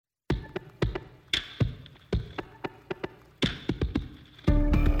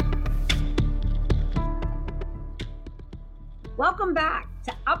Welcome back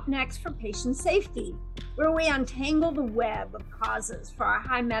to Up Next for Patient Safety, where we untangle the web of causes for our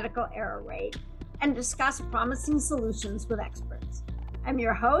high medical error rate and discuss promising solutions with experts. I'm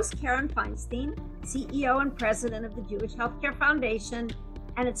your host, Karen Feinstein, CEO and President of the Jewish Healthcare Foundation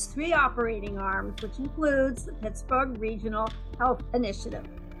and its three operating arms, which includes the Pittsburgh Regional Health Initiative.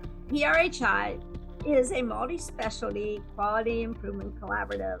 PRHI is a multi-specialty quality improvement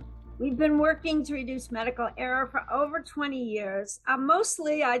collaborative. We've been working to reduce medical error for over 20 years,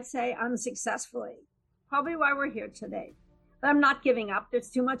 mostly, I'd say, unsuccessfully. Probably why we're here today. But I'm not giving up. There's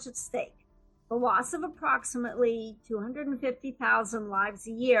too much at stake. The loss of approximately 250,000 lives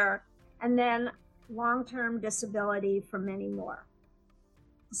a year, and then long-term disability for many more.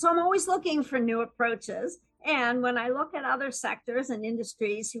 So I'm always looking for new approaches. And when I look at other sectors and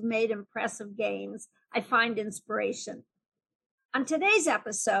industries who've made impressive gains, I find inspiration. On today's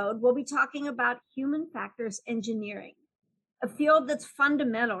episode, we'll be talking about human factors engineering, a field that's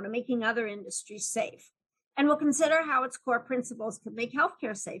fundamental to making other industries safe. And we'll consider how its core principles can make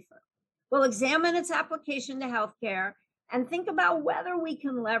healthcare safer. We'll examine its application to healthcare and think about whether we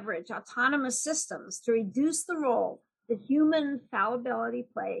can leverage autonomous systems to reduce the role that human fallibility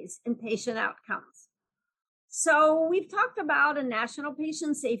plays in patient outcomes. So we've talked about a National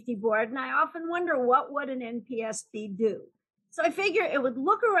Patient Safety Board, and I often wonder, what would an NPSB do? So I figure it would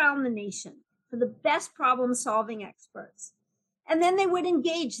look around the nation for the best problem-solving experts, and then they would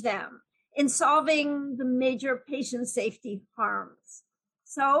engage them in solving the major patient safety harms.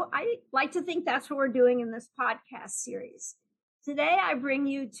 So I like to think that's what we're doing in this podcast series. Today, I bring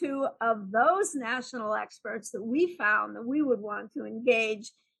you two of those national experts that we found that we would want to engage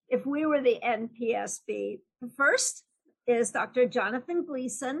if we were the NPSB. The first is Dr. Jonathan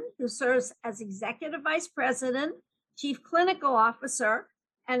Gleason, who serves as Executive Vice President, Chief Clinical Officer,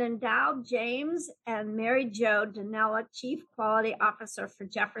 and endowed James and Mary Jo Danella, Chief Quality Officer for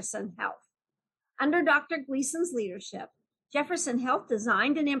Jefferson Health. Under Dr. Gleason's leadership, Jefferson Health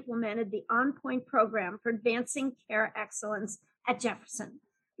designed and implemented the OnPoint program for advancing care excellence at Jefferson,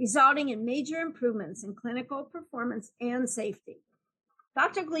 resulting in major improvements in clinical performance and safety.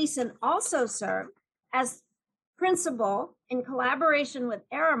 Dr. Gleason also served as principal in collaboration with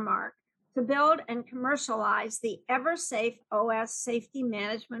Aramark to build and commercialize the EverSafe OS safety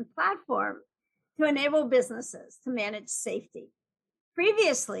management platform to enable businesses to manage safety.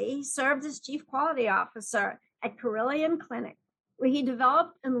 Previously, he served as Chief Quality Officer at Carilion Clinic, where he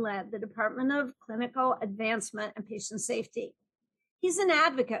developed and led the Department of Clinical Advancement and Patient Safety. He's an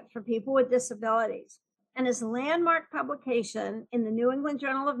advocate for people with disabilities, and his landmark publication in the New England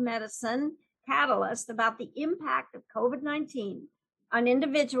Journal of Medicine, Catalyst, about the impact of COVID-19 on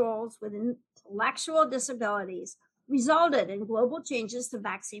individuals with intellectual disabilities resulted in global changes to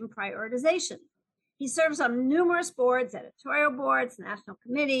vaccine prioritization. He serves on numerous boards, editorial boards, national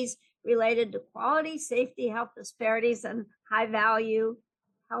committees related to quality, safety, health disparities, and high-value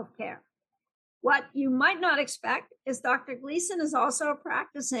healthcare. What you might not expect is Dr. Gleason is also a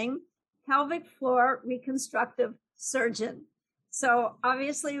practicing pelvic floor reconstructive surgeon. So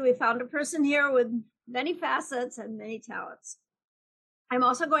obviously we found a person here with many facets and many talents. I'm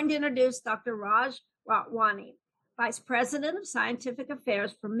also going to introduce Dr. Raj Ratwani, Vice President of Scientific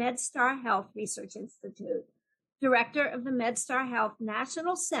Affairs for MedStar Health Research Institute, Director of the MedStar Health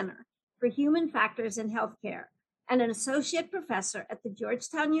National Center for Human Factors in Healthcare, and an Associate Professor at the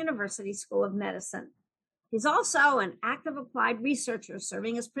Georgetown University School of Medicine. He's also an active applied researcher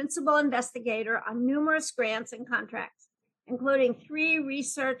serving as principal investigator on numerous grants and contracts, including 3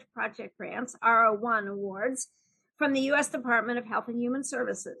 research project grants, R01 awards, from the U.S. Department of Health and Human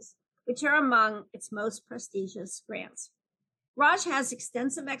Services, which are among its most prestigious grants. Raj has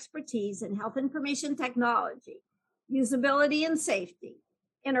extensive expertise in health information technology, usability and safety,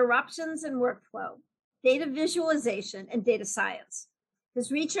 interruptions and workflow, data visualization, and data science.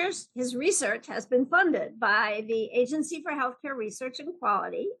 His research has been funded by the Agency for Healthcare Research and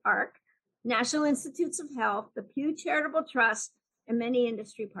Quality, AHRQ, National Institutes of Health, the Pew Charitable Trust, and many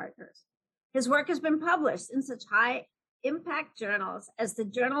industry partners. His work has been published in such high-impact journals as the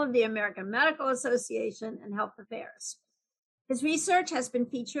Journal of the American Medical Association and Health Affairs. His research has been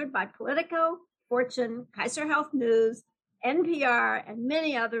featured by Politico, Fortune, Kaiser Health News, NPR, and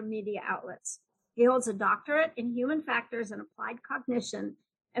many other media outlets. He holds a doctorate in human factors and applied cognition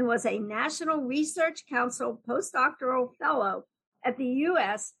and was a National Research Council postdoctoral fellow at the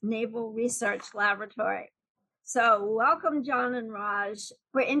U.S. Naval Research Laboratory. So welcome, John and Raj.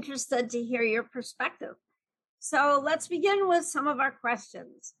 We're interested to hear your perspective. So let's begin with some of our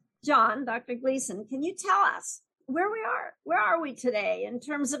questions. John, Dr. Gleason, can you tell us where we are? Where are we today in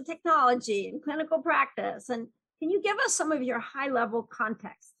terms of technology and clinical practice? And Can you give us some of your high-level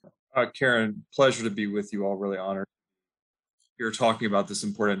context? Karen, pleasure to be with you all. Really honored. You're talking about this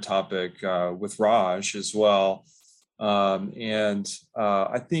important topic with Raj as well. I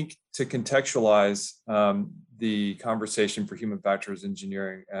think to contextualize the conversation for human factors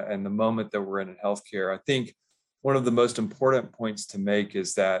engineering and the moment that we're in healthcare, I think one of the most important points to make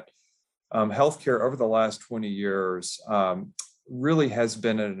is that healthcare over the last 20 years really has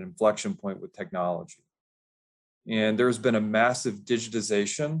been at an inflection point with technology. And there's been a massive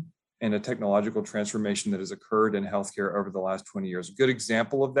digitization and a technological transformation that has occurred in healthcare over the last 20 years. A good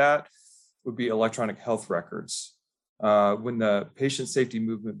example of that would be electronic health records. When the patient safety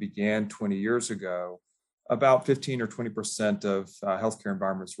movement began 20 years ago, about 15 or 20% of healthcare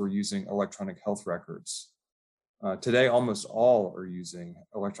environments were using electronic health records. Today, almost all are using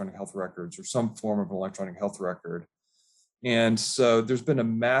electronic health records or some form of electronic health record. And so there's been a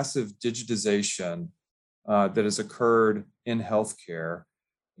massive digitization that has occurred in healthcare.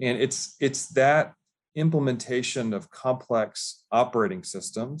 And it's that implementation of complex operating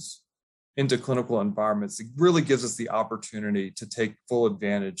systems into clinical environments that really gives us the opportunity to take full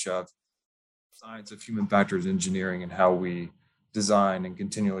advantage of science of human factors engineering and how we design and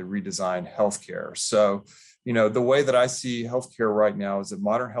continually redesign healthcare. So, the way that I see healthcare right now is that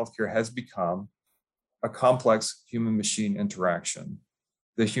modern healthcare has become a complex human machine interaction.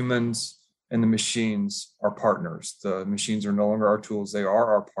 The humans and the machines are partners. The machines are no longer our tools, they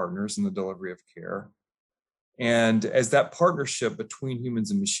are our partners in the delivery of care. And as that partnership between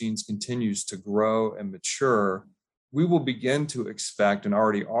humans and machines continues to grow and mature, we will begin to expect and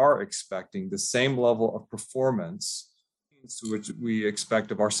already are expecting the same level of performance which we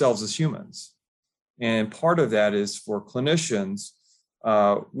expect of ourselves as humans. And part of that is for clinicians.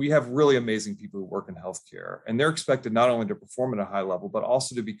 We have really amazing people who work in healthcare, and they're expected not only to perform at a high level, but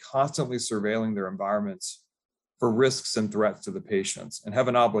also to be constantly surveilling their environments for risks and threats to the patients and have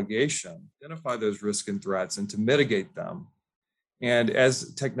an obligation to identify those risks and threats and to mitigate them. And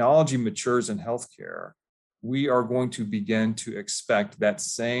as technology matures in healthcare, we are going to begin to expect that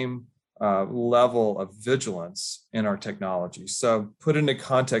same level of vigilance in our technology. So put into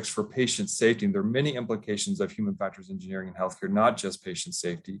context for patient safety, and there are many implications of human factors engineering in healthcare, not just patient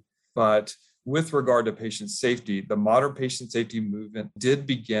safety, but with regard to patient safety, the modern patient safety movement did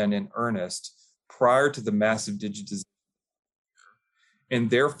begin in earnest prior to the massive digitization. And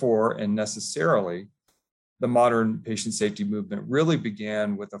therefore, and necessarily, the modern patient safety movement really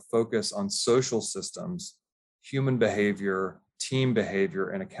began with a focus on social systems, human behavior, team behavior,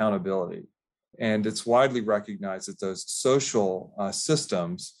 and accountability. And it's widely recognized that those social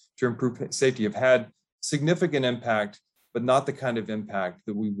systems to improve safety have had significant impact, but not the kind of impact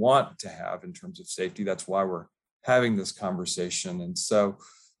that we want to have in terms of safety. That's why we're having this conversation. And so,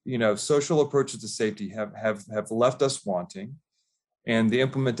 social approaches to safety have left us wanting. And the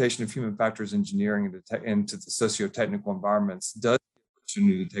implementation of human factors engineering into the socio-technical environments does give the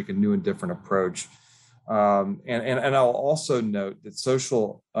opportunity to take a new and different approach. And I'll also note that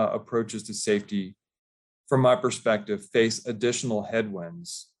social approaches to safety, from my perspective, face additional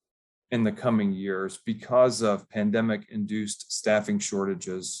headwinds in the coming years because of pandemic-induced staffing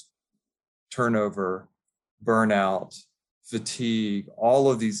shortages, turnover, burnout, fatigue. All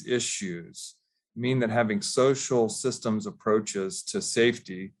of these issues mean that having social systems approaches to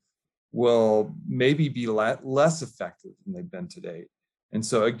safety will maybe be less effective than they've been to date. And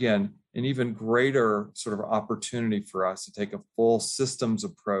so again, an even greater sort of opportunity for us to take a full systems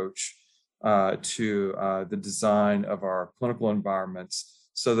approach to the design of our clinical environments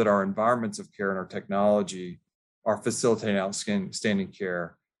so that our environments of care and our technology are facilitating outstanding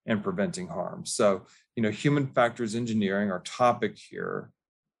care and preventing harm. So, human factors engineering, our topic here,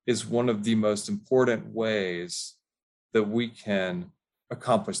 is one of the most important ways that we can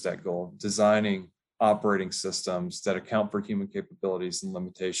accomplish that goal, designing operating systems that account for human capabilities and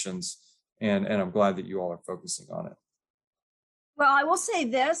limitations. And I'm glad that you all are focusing on it. Well, I will say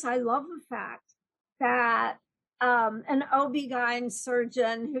this. I love the fact that an OB-GYN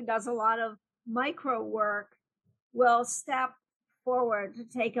surgeon who does a lot of micro work will step forward to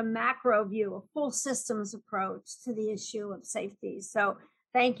take a macro view, a full systems approach to the issue of safety. So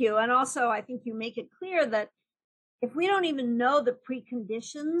thank you. And also, I think you make it clear that if we don't even know the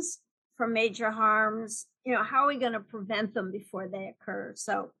preconditions for major harms, how are we going to prevent them before they occur?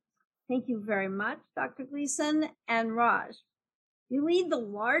 So thank you very much, Dr. Gleason. And Raj, you lead the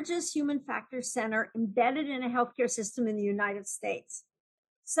largest human factors center embedded in a healthcare system in the United States.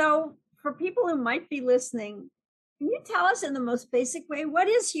 So for people who might be listening, can you tell us in the most basic way, what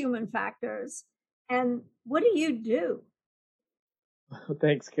is human factors and what do you do?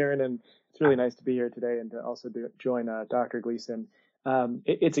 Thanks, Karen, and It's really nice to be here today and to also join Dr. Gleason.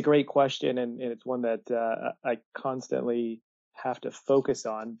 It's a great question, and it's one that I constantly have to focus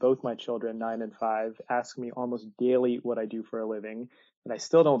on. Both my children, 9 and 5, ask me almost daily what I do for a living, and I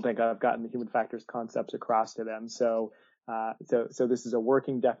still don't think I've gotten the human factors concepts across to them. So this is a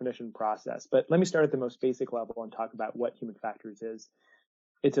working definition process. But let me start at the most basic level and talk about what human factors is.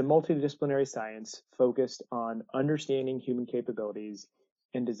 It's a multidisciplinary science focused on understanding human capabilities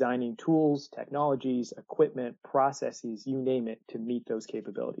and designing tools, technologies, equipment, processes, you name it, to meet those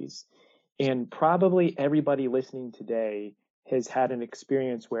capabilities. And probably everybody listening today has had an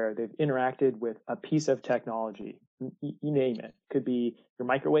experience where they've interacted with a piece of technology, you name it. It could be your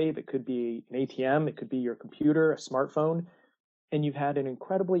microwave, it could be an ATM, it could be your computer, a smartphone, and you've had an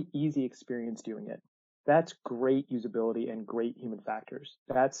incredibly easy experience doing it. That's great usability and great human factors.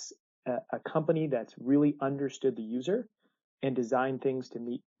 That's a company that's really understood the user and designed things to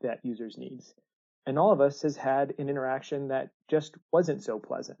meet that user's needs. And all of us has had an interaction that just wasn't so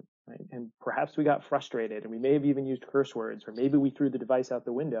pleasant, right? And perhaps we got frustrated, and we may have even used curse words, or maybe we threw the device out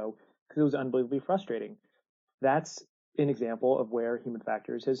the window because it was unbelievably frustrating. That's an example of where human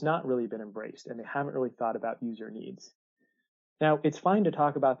factors has not really been embraced, and they haven't really thought about user needs. Now, it's fine to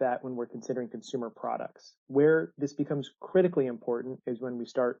talk about that when we're considering consumer products. Where this becomes critically important is when we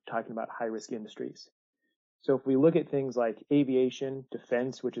start talking about high-risk industries. So if we look at things like aviation,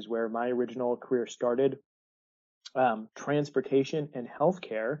 defense, which is where my original career started, transportation, and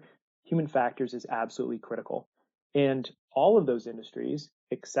healthcare, human factors is absolutely critical. And all of those industries,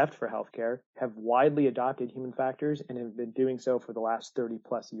 except for healthcare, have widely adopted human factors and have been doing so for the last 30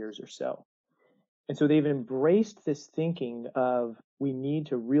 plus years or so. And so they've embraced this thinking of we need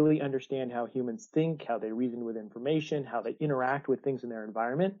to really understand how humans think, how they reason with information, how they interact with things in their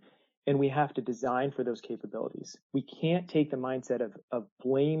environment, and we have to design for those capabilities. We can't take the mindset of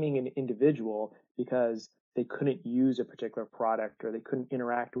blaming an individual because they couldn't use a particular product or they couldn't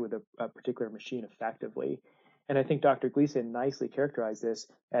interact with a particular machine effectively. And I think Dr. Gleason nicely characterized this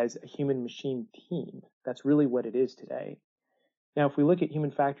as a human-machine team. That's really what it is today. Now, if we look at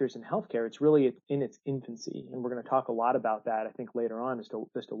human factors in healthcare, it's really in its infancy, and we're going to talk a lot about that, I think, later on as to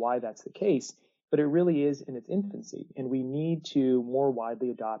why that's the case, but it really is in its infancy, and we need to more widely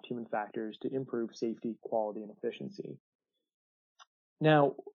adopt human factors to improve safety, quality, and efficiency.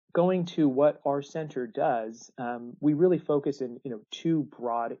 Now, going to what our center does, we really focus in two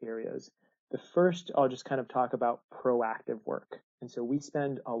broad areas. The first, I'll just kind of talk about proactive work, and so we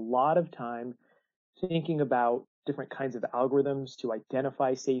spend a lot of time thinking about different kinds of algorithms to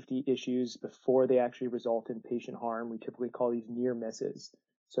identify safety issues before they actually result in patient harm. We typically call these near misses.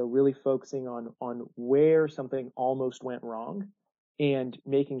 So really focusing on where something almost went wrong and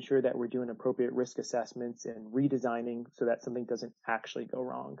making sure that we're doing appropriate risk assessments and redesigning so that something doesn't actually go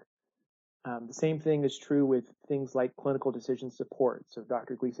wrong. The same thing is true with things like clinical decision support. So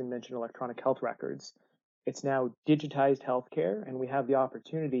Dr. Gleason mentioned electronic health records. It's now digitized healthcare, and we have the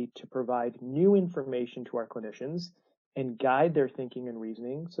opportunity to provide new information to our clinicians and guide their thinking and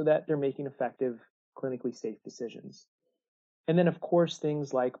reasoning so that they're making effective, clinically safe decisions. And then, of course,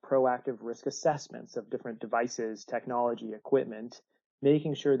 things like proactive risk assessments of different devices, technology, equipment,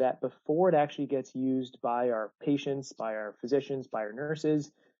 making sure that before it actually gets used by our patients, by our physicians, by our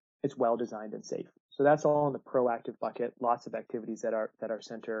nurses, it's well designed and safe. So that's all in the proactive bucket, lots of activities that our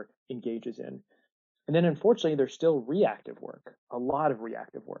center engages in. And then, unfortunately, there's still reactive work, a lot of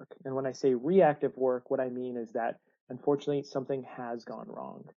reactive work. And when I say reactive work, what I mean is that, unfortunately, something has gone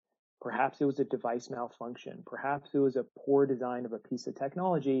wrong. Perhaps it was a device malfunction. Perhaps it was a poor design of a piece of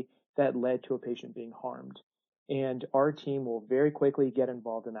technology that led to a patient being harmed. And our team will very quickly get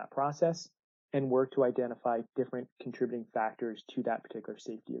involved in that process and work to identify different contributing factors to that particular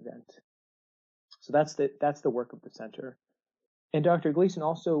safety event. So that's the work of the center. And Dr. Gleason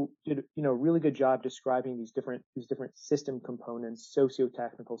also did a really good job describing these different system components,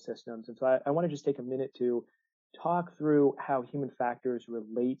 socio-technical systems. And so I want to just take a minute to talk through how human factors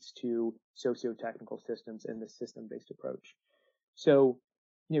relates to socio-technical systems and the system-based approach. So,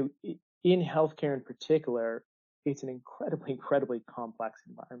 in healthcare in particular, it's an incredibly complex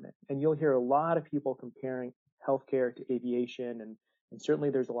environment. And you'll hear a lot of people comparing healthcare to aviation, and certainly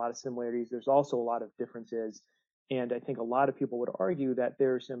there's a lot of similarities. There's also a lot of differences. And I think a lot of people would argue that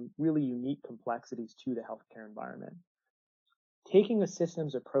there are some really unique complexities to the healthcare environment. Taking a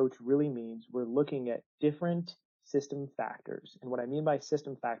systems approach really means we're looking at different system factors. And what I mean by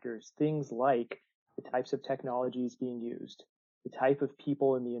system factors, things like the types of technologies being used, the type of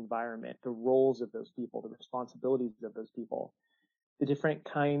people in the environment, the roles of those people, the responsibilities of those people, the different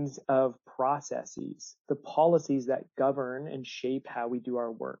kinds of processes, the policies that govern and shape how we do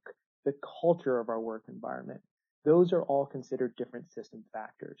our work, the culture of our work environment. Those are all considered different system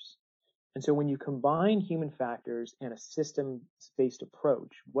factors. And so when you combine human factors and a systems-based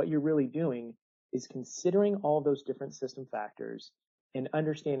approach, what you're really doing is considering all those different system factors and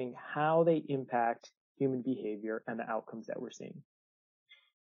understanding how they impact human behavior and the outcomes that we're seeing.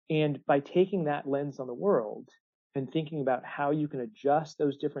 And by taking that lens on the world and thinking about how you can adjust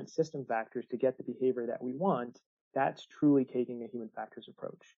those different system factors to get the behavior that we want, that's truly taking a human factors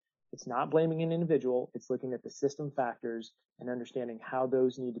approach. It's not blaming an individual. It's looking at the system factors and understanding how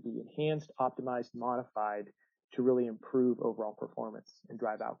those need to be enhanced, optimized, modified to really improve overall performance and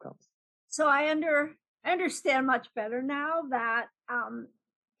drive outcomes. So I understand much better now that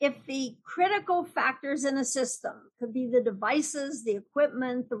if the critical factors in a system could be the devices, the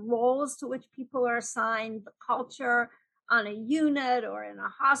equipment, the roles to which people are assigned, the culture on a unit or in a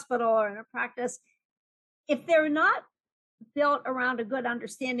hospital or in a practice, if they're not built around a good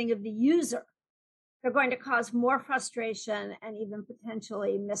understanding of the user, they're going to cause more frustration and even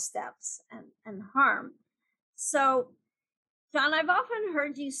potentially missteps and harm. So, John, I've often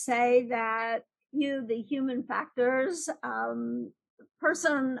heard you say that you, the human factors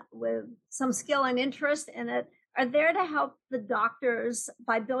person with some skill and interest in it, are there to help the doctors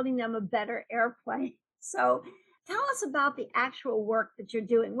by building them a better airplane. So tell us about the actual work that you're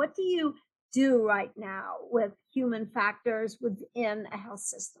doing. What do you do right now with human factors within a health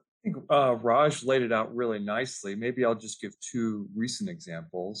system? I think Raj laid it out really nicely. Maybe I'll just give two recent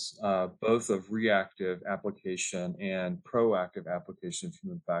examples, both of reactive application and proactive application of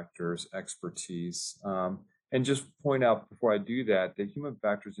human factors expertise. And just point out before I do that human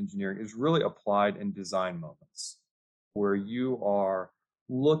factors engineering is really applied in design moments where you are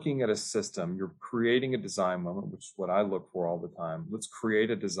looking at a system, you're creating a design moment, which is what I look for all the time. Let's create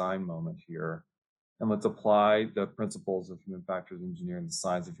a design moment here. And let's apply the principles of human factors engineering, the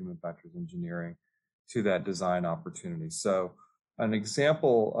science of human factors engineering to that design opportunity. So an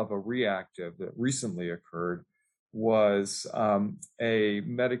example of a reactive that recently occurred was a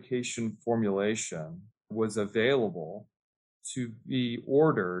medication formulation was available to be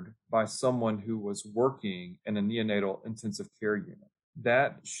ordered by someone who was working in a neonatal intensive care unit.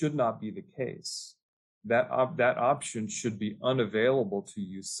 That should not be the case. That option should be unavailable to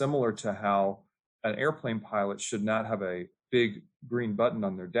you, similar to how an airplane pilot should not have a big green button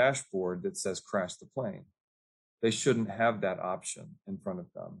on their dashboard that says crash the plane. They shouldn't have that option in front of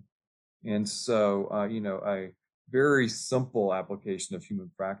them. And so, a very simple application of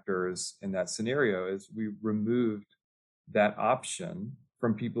human factors in that scenario is we removed that option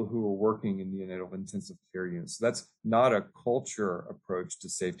from people who are working in neonatal intensive care units. So that's not a culture approach to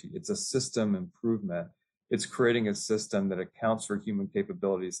safety. It's a system improvement. It's creating a system that accounts for human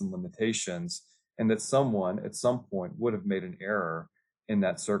capabilities and limitations, and that someone at some point would have made an error in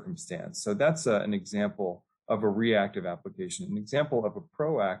that circumstance. So that's an example of a reactive application. An example of a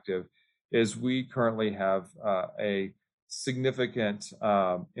proactive is we currently have a significant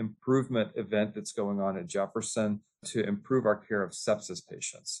improvement event that's going on at Jefferson to improve our care of sepsis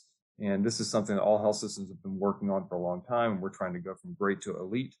patients. And this is something that all health systems have been working on for a long time. And we're trying to go from great to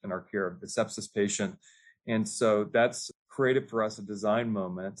elite in our care of the sepsis patient. And so that's created for us a design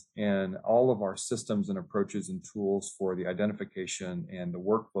moment in all of our systems and approaches and tools for the identification and the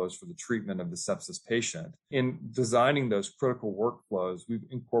workflows for the treatment of the sepsis patient. In designing those critical workflows, we've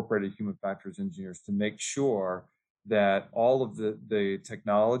incorporated human factors engineers to make sure that all of the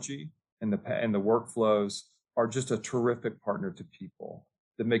technology and the workflows are just a terrific partner to people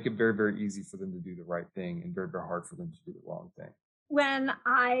that make it very, very easy for them to do the right thing and very, very hard for them to do the wrong thing. When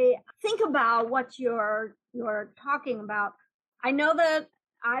I think about what you're talking about, I know that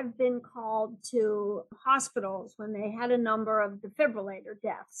I've been called to hospitals when they had a number of defibrillator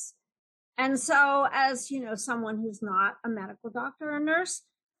deaths. And so as, someone who's not a medical doctor or nurse,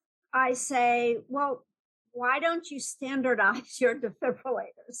 I say, well, why don't you standardize your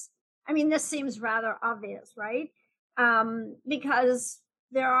defibrillators? I mean, this seems rather obvious, right? Because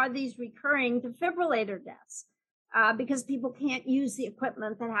there are these recurring defibrillator deaths. Because people can't use the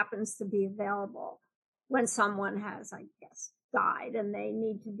equipment that happens to be available when someone has, I guess, died and they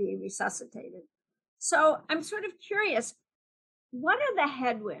need to be resuscitated. So I'm sort of curious, what are the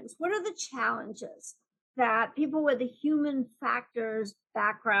headwinds? What are the challenges that people with a human factors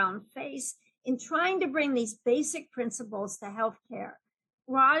background face in trying to bring these basic principles to healthcare?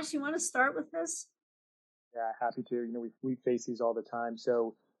 Raj, you want to start with this? Yeah, happy to. We face these all the time.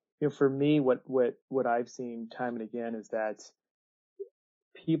 So, for me, what I've seen time and again is that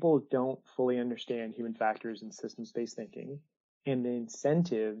people don't fully understand human factors and systems-based thinking, and the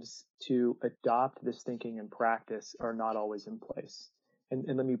incentives to adopt this thinking in practice are not always in place.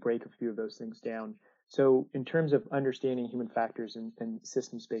 And let me break a few of those things down. So in terms of understanding human factors and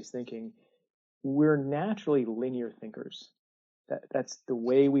systems-based thinking, we're naturally linear thinkers. That's the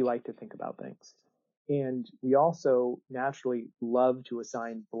way we like to think about things. And we also naturally love to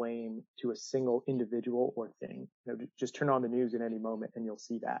assign blame to a single individual or thing. Just turn on the news at any moment and you'll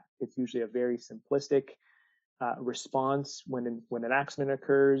see that. It's usually a very simplistic response when an accident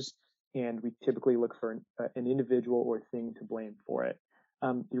occurs, and we typically look for an individual or thing to blame for it.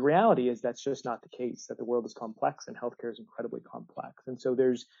 The reality is that's just not the case, that the world is complex and healthcare is incredibly complex. And so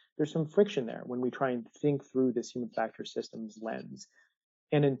there's some friction there when we try and think through this human factor systems lens.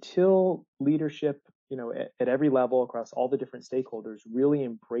 And until leadership, at every level across all the different stakeholders really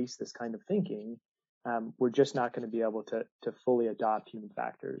embrace this kind of thinking, we're just not going to be able to fully adopt human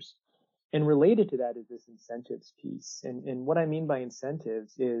factors. And related to that is this incentives piece. And what I mean by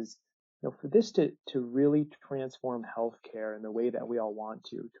incentives is, for this to really transform healthcare in the way that we all want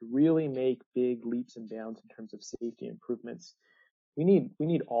to really make big leaps and bounds in terms of safety improvements, we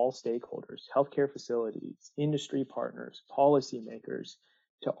need all stakeholders, healthcare facilities, industry partners, policymakers,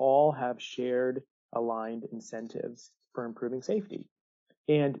 to all have shared, aligned incentives for improving safety.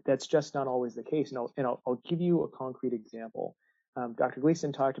 And that's just not always the case. And I'll give you a concrete example. Dr.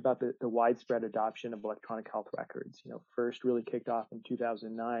 Gleason talked about the widespread adoption of electronic health records. First really kicked off in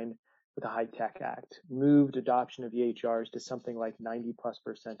 2009 with the HITECH Act, moved adoption of EHRs to something like 90+%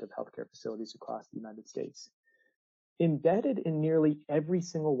 of healthcare facilities across the United States. Embedded in nearly every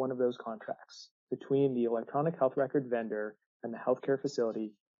single one of those contracts between the electronic health record vendor and the healthcare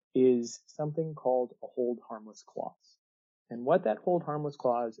facility is something called a hold harmless clause. And what that hold harmless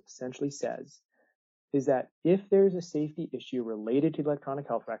clause essentially says is that if there's a safety issue related to the electronic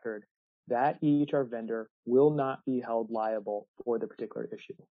health record, that EHR vendor will not be held liable for the particular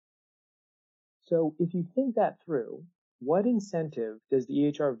issue. So if you think that through, what incentive does the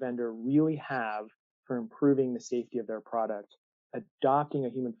EHR vendor really have for improving the safety of their product, adopting a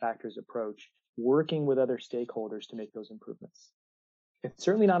human factors approach, working with other stakeholders to make those improvements? It's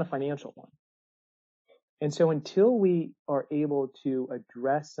certainly not a financial one. And so until we are able to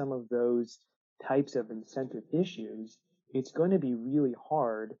address some of those types of incentive issues, it's going to be really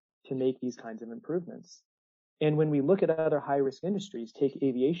hard to make these kinds of improvements. And when we look at other high-risk industries, take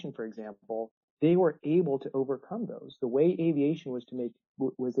aviation, for example, they were able to overcome those. The way aviation was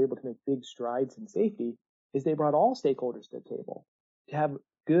able to make big strides in safety is they brought all stakeholders to the table to have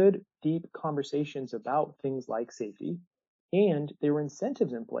good, deep conversations about things like safety, and there were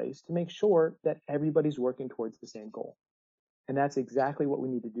incentives in place to make sure that everybody's working towards the same goal. And that's exactly what we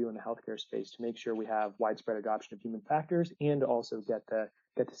need to do in the healthcare space to make sure we have widespread adoption of human factors and also get the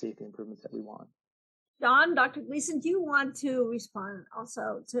safety improvements that we want. John, Dr. Gleason, do you want to respond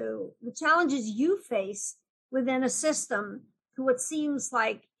also to the challenges you face within a system to what seems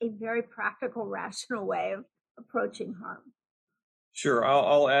like a very practical, rational way of approaching harm? Sure.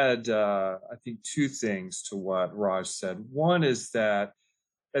 I'll add, I think, two things to what Raj said. One is that,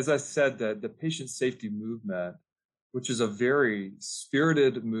 as I said, that the patient safety movement, which is a very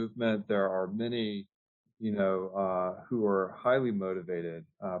spirited movement, there are many who are highly motivated,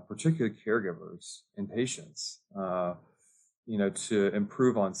 particularly caregivers and patients, to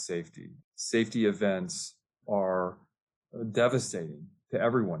improve on safety. Safety events are devastating to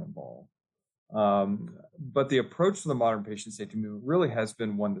everyone involved. But the approach to the modern patient safety movement really has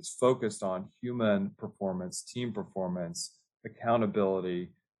been one that's focused on human performance, team performance,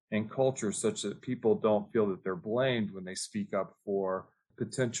 accountability, and culture, such that people don't feel that they're blamed when they speak up for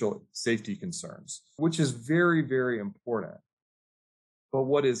potential safety concerns, which is very, very important. But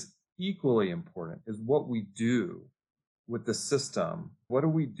what is equally important is what we do with the system. What do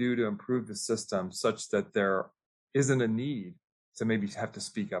we do to improve the system such that there isn't a need to maybe have to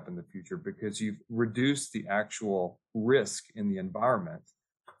speak up in the future because you've reduced the actual risk in the environment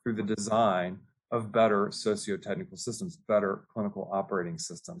through the design of better socio-technical systems, better clinical operating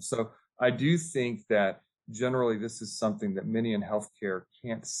systems. So I do think that generally this is something that many in healthcare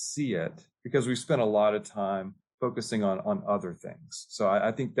can't see it because we spent a lot of time focusing on other things. So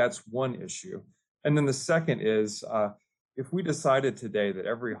I think that's one issue. And then the second is, if we decided today that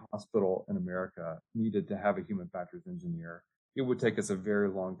every hospital in America needed to have a human factors engineer, it would take us a very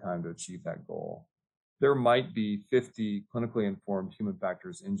long time to achieve that goal. There might be 50 clinically informed human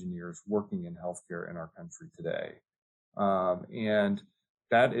factors engineers working in healthcare in our country today. And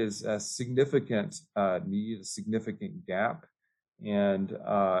that is a significant need, a significant gap, and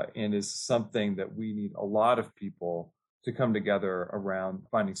is something that we need a lot of people to come together around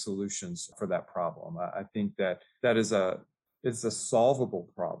finding solutions for that problem. I think that is a solvable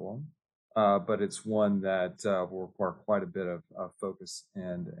problem. but it's one that will require quite a bit of focus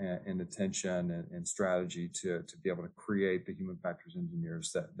and attention and strategy to be able to create the human factors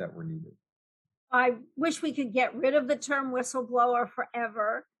engineers that were needed. I wish we could get rid of the term whistleblower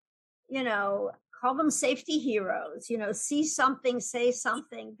forever. Call them safety heroes. See something, say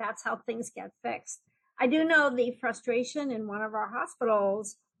something. That's how things get fixed. I do know the frustration in one of our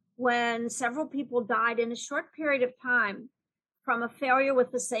hospitals when several people died in a short period of time from a failure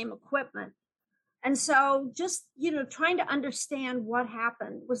with the same equipment. And so just, trying to understand what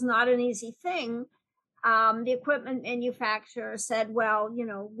happened was not an easy thing. The equipment manufacturer said, well,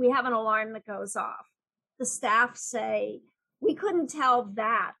 we have an alarm that goes off. The staff say, we couldn't tell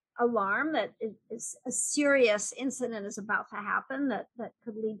that alarm that is a serious incident is about to happen that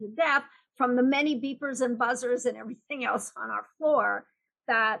could lead to death from the many beepers and buzzers and everything else on our floor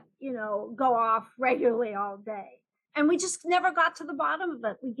that, go off regularly all day. And we just never got to the bottom of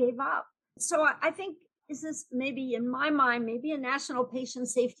it. We gave up. So I think is this maybe in my mind, maybe a National Patient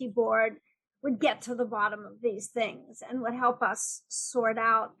Safety Board would get to the bottom of these things and would help us sort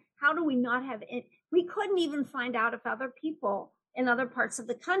out how do we not have it. We couldn't even find out if other people in other parts of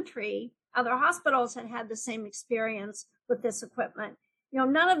the country, other hospitals had the same experience with this equipment.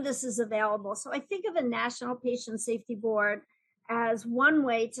 None of this is available. So I think of a National Patient Safety Board as one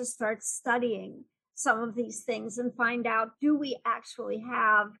way to start studying some of these things and find out, do we actually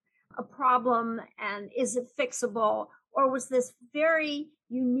have a problem and is it fixable? Or was this very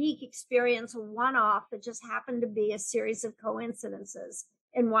unique experience a one-off that just happened to be a series of coincidences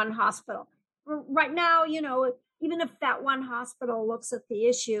in one hospital? Right now, even if that one hospital looks at the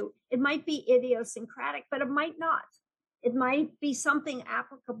issue, it might be idiosyncratic, but it might not. It might be something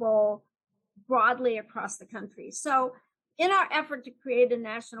applicable broadly across the country. So in our effort to create a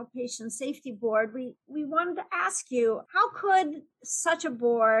National Patient Safety Board, we wanted to ask you, how could such a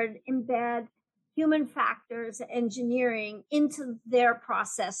board embed human factors engineering into their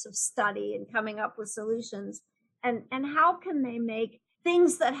process of study and coming up with solutions? And how can they make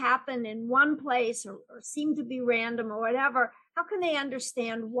things that happen in one place or seem to be random or whatever, how can they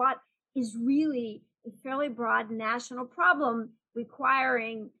understand what is really a fairly broad national problem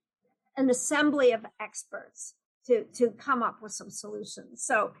requiring an assembly of experts to come up with some solutions?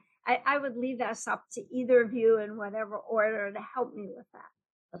 So I would leave this up to either of you in whatever order to help me with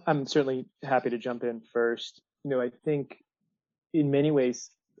that. I'm certainly happy to jump in first. I think in many ways,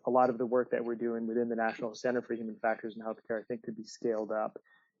 a lot of the work that we're doing within the National Center for Human Factors in Healthcare, I think, could be scaled up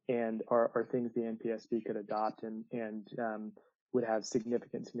and are things the NPSB could adopt and would have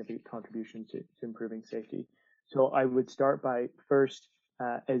significant contribution to improving safety. So I would start by first,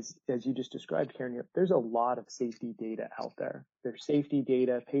 as you just described, Karen, there's a lot of safety data out there. There's safety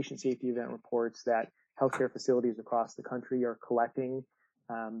data, patient safety event reports that healthcare facilities across the country are collecting.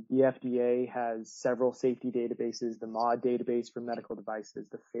 The FDA has several safety databases, the MAUDE database for medical devices,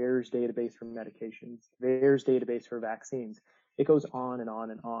 the FAERS database for medications, VAERS database for vaccines. It goes on and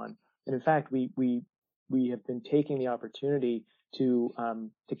on and on. And in fact, we have been taking the opportunity to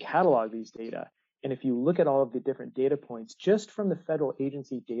catalog these data. And if you look at all of the different data points, just from the federal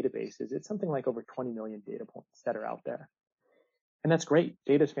agency databases, it's something like over 20 million data points that are out there. And that's great.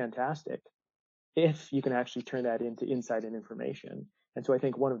 Data is fantastic if you can actually turn that into insight and information. And so I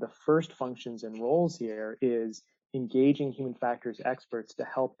think one of the first functions and roles here is engaging human factors experts to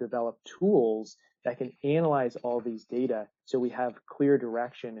help develop tools that can analyze all these data so we have clear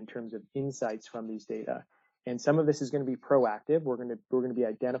direction in terms of insights from these data. And some of this is going to be proactive. We're going to be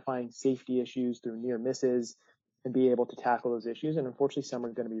identifying safety issues through near misses and be able to tackle those issues. And unfortunately, some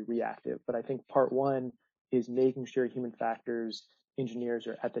are going to be reactive. But I think part one is making sure human factors engineers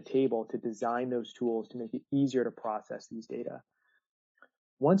are at the table to design those tools to make it easier to process these data.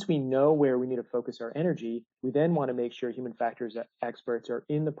 Once we know where we need to focus our energy, we then want to make sure human factors experts are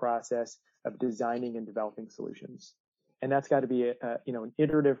in the process of designing and developing solutions. And that's got to be an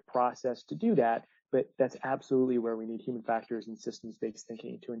iterative process to do that, but that's absolutely where we need human factors and systems-based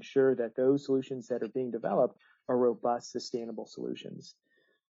thinking to ensure that those solutions that are being developed are robust, sustainable solutions.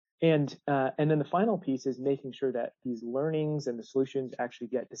 And then the final piece is making sure that these learnings and the solutions actually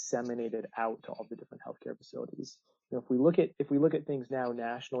get disseminated out to all the different healthcare facilities. If we look at things now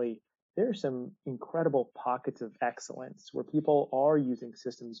nationally, there are some incredible pockets of excellence where people are using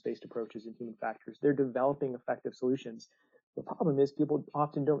systems-based approaches in human factors. They're developing effective solutions. The problem is people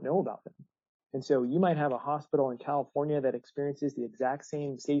often don't know about them. And so you might have a hospital in California that experiences the exact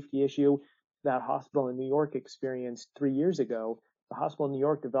same safety issue that hospital in New York experienced 3 years ago. The hospital in New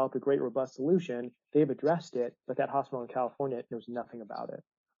York developed a great, robust solution. They've addressed it, but that hospital in California knows nothing about it.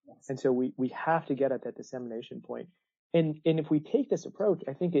 Yes. And so we have to get at that dissemination point. And if we take this approach,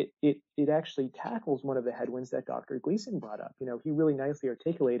 I think it actually tackles one of the headwinds that Dr. Gleason brought up. He really nicely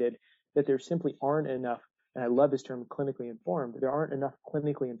articulated that there simply aren't enough, and I love this term, clinically informed, there aren't enough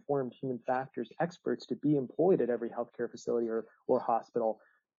clinically informed human factors experts to be employed at every healthcare facility or hospital.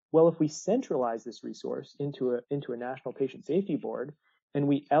 Well, if we centralize this resource into a national patient safety board, and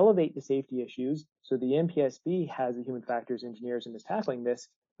we elevate the safety issues, so the NPSB has the human factors engineers and is tackling this,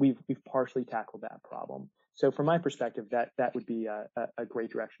 we've partially tackled that problem. So from my perspective, that would be a great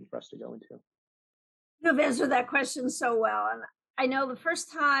direction for us to go into. You've answered that question so well. And I know the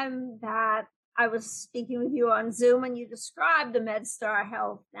first time that I was speaking with you on Zoom and you described the MedStar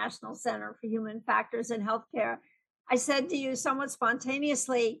Health National Center for Human Factors in Healthcare, I said to you somewhat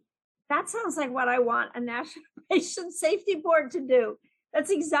spontaneously, that sounds like what I want a National Patient Safety Board to do. That's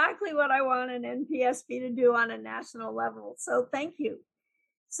exactly what I want an NPSB to do on a national level. So thank you.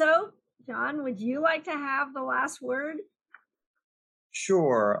 So, John, would you like to have the last word?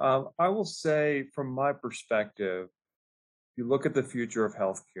 Sure. I will say from my perspective, if you look at the future of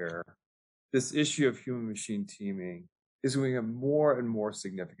healthcare, this issue of human-machine teaming is becoming more and more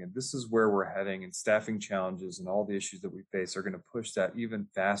significant. This is where we're heading, and staffing challenges and all the issues that we face are going to push that even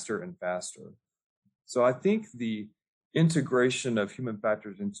faster and faster. So I think the integration of human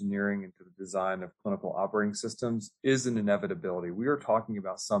factors engineering into the design of clinical operating systems is an inevitability. We are talking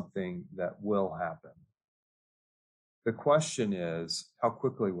about something that will happen. The question is, how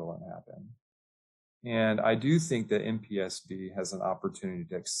quickly will it happen? And I do think that NPSB has an opportunity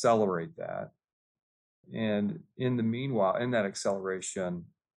to accelerate that. And in the meanwhile, in that acceleration,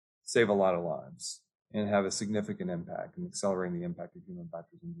 save a lot of lives and have a significant impact in accelerating the impact of human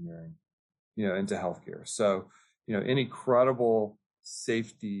factors engineering, into healthcare. So, any credible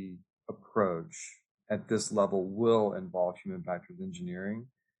safety approach at this level will involve human factors engineering.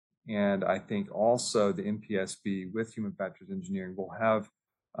 And I think also the NPSB with human factors engineering will have,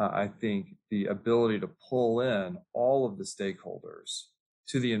 I think, the ability to pull in all of the stakeholders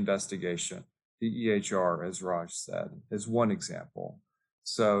to the investigation. The EHR, as Raj said, is one example.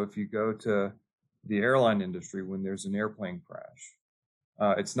 So if you go to the airline industry, when there's an airplane crash,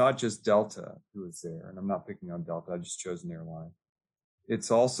 it's not just Delta who is there, and I'm not picking on Delta, I just chose an airline.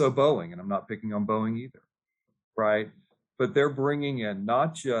 It's also Boeing, and I'm not picking on Boeing either, right? But they're bringing in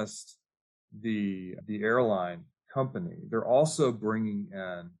not just the airline company, they're also bringing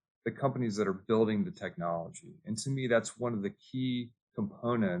in the companies that are building the technology. And to me, that's one of the key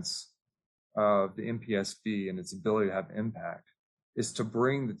components of the NPSB and its ability to have impact, is to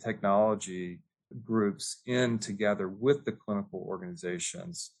bring the technology groups in together with the clinical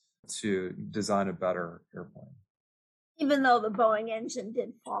organizations to design a better airplane. Even though the Boeing engine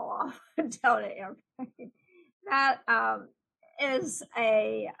did fall off a Delta airplane. That is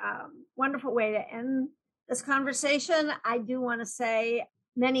a wonderful way to end this conversation. I do want to say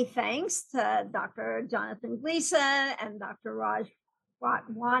many thanks to Dr. Jonathan Gleason and Dr. Raj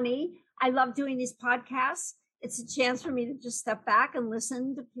Watwani. I love doing these podcasts. It's a chance for me to just step back and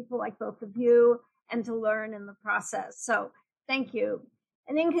listen to people like both of you and to learn in the process. So thank you.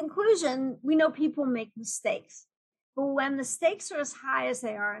 And in conclusion, we know people make mistakes, but when the stakes are as high as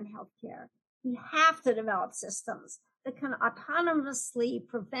they are in healthcare, we have to develop systems that can autonomously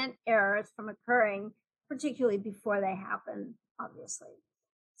prevent errors from occurring, particularly before they happen, obviously.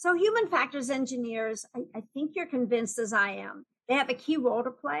 So human factors engineers, I think you're convinced as I am, they have a key role to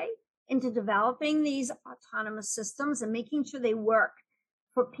play into developing these autonomous systems and making sure they work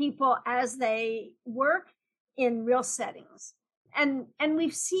for people as they work in real settings. And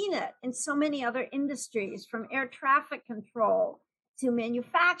we've seen it in so many other industries, from air traffic control to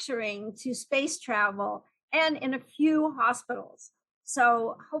manufacturing to space travel, and in a few hospitals.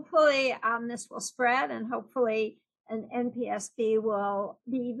 So hopefully this will spread, and hopefully an NPSB will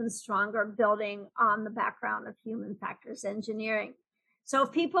be even stronger, building on the background of human factors engineering. So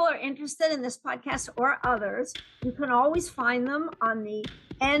if people are interested in this podcast or others, you can always find them on the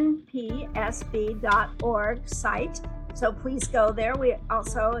npsb.org site. So please go there.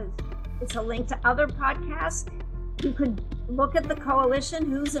 It's a link to other podcasts. You could look at the coalition,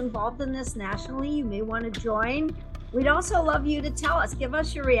 who's involved in this nationally. You may want to join. We'd also love you to tell us, give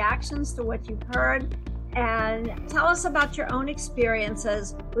us your reactions to what you've heard, and tell us about your own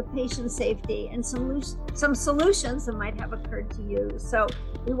experiences with patient safety and some solutions that might have occurred to you. So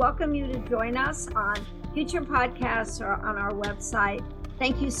we welcome you to join us on future podcasts or on our website.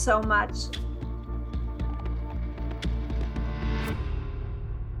 Thank you so much.